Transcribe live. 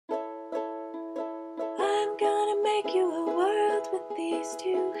gonna make you a world with these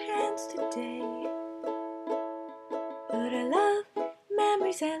two hands today. Put a love,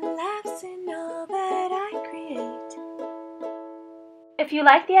 memories and laughs in all that I create. If you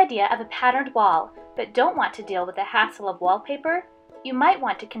like the idea of a patterned wall but don't want to deal with the hassle of wallpaper, you might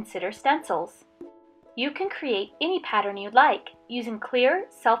want to consider stencils. You can create any pattern you'd like using clear,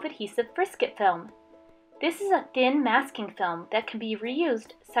 self-adhesive frisket film. This is a thin masking film that can be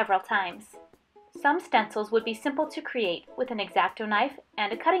reused several times. Some stencils would be simple to create with an X-Acto knife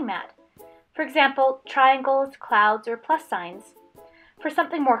and a cutting mat. For example, triangles, clouds, or plus signs. For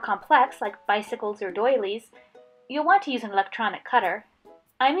something more complex like bicycles or doilies, you'll want to use an electronic cutter.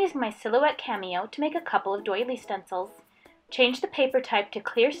 I'm using my Silhouette Cameo to make a couple of doily stencils. Change the paper type to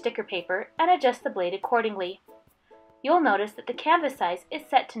clear sticker paper and adjust the blade accordingly. You'll notice that the canvas size is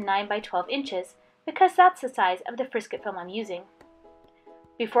set to 9 by 12 inches because that's the size of the frisket film I'm using.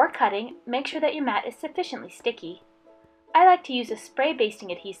 Before cutting, make sure that your mat is sufficiently sticky. I like to use a spray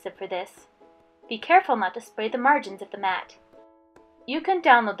basting adhesive for this. Be careful not to spray the margins of the mat. You can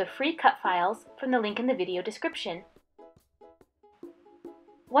download the free cut files from the link in the video description.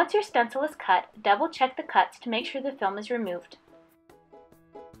 Once your stencil is cut, double check the cuts to make sure the film is removed.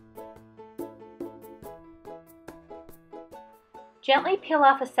 Gently peel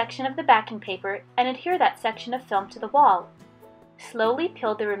off a section of the backing paper and adhere that section of film to the wall. Slowly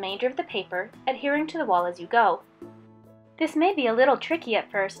peel the remainder of the paper, adhering to the wall as you go. This may be a little tricky at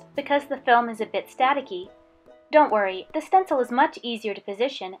first because the film is a bit staticky. Don't worry, the stencil is much easier to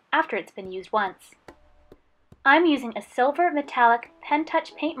position after it's been used once. I'm using a silver metallic pen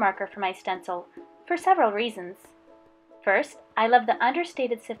touch paint marker for my stencil for several reasons. First, I love the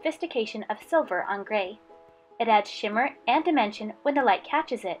understated sophistication of silver on gray. It adds shimmer and dimension when the light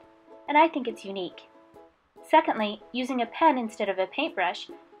catches it, and I think it's unique. Secondly, using a pen instead of a paintbrush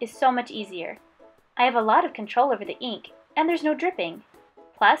is so much easier. I have a lot of control over the ink, and there's no dripping.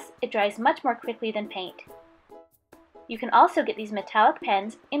 Plus, it dries much more quickly than paint. You can also get these metallic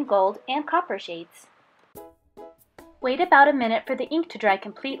pens in gold and copper shades. Wait about a minute for the ink to dry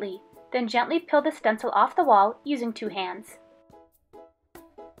completely, then gently peel the stencil off the wall using two hands.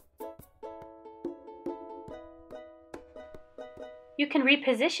 You can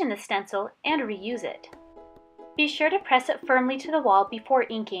reposition the stencil and reuse it. Be sure to press it firmly to the wall before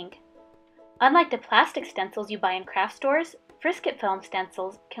inking. Unlike the plastic stencils you buy in craft stores, frisket film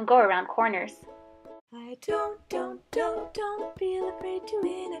stencils can go around corners. I don't feel afraid to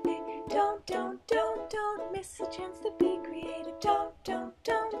innovate. Don't miss a chance to be creative. Don't.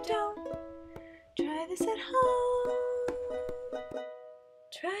 Try this at home.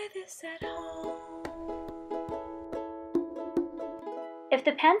 Try this at home. If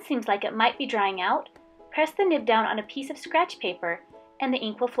the pen seems like it might be drying out, press the nib down on a piece of scratch paper and the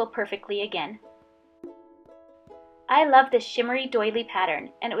ink will flow perfectly again. I love this shimmery doily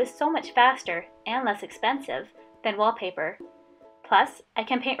pattern, and it was so much faster and less expensive than wallpaper. Plus, I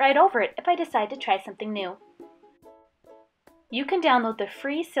can paint right over it if I decide to try something new. You can download the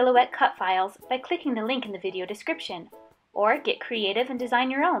free Silhouette cut files by clicking the link in the video description, or get creative and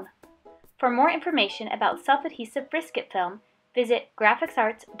design your own. For more information about self-adhesive frisket film, visit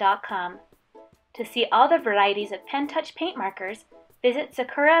graphicsarts.com. To see all the varieties of pen touch paint markers, visit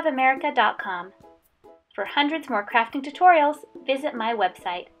sakuraofamerica.com. For hundreds more crafting tutorials, visit my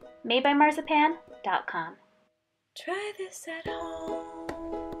website, madebymarzipan.com. Try this at home.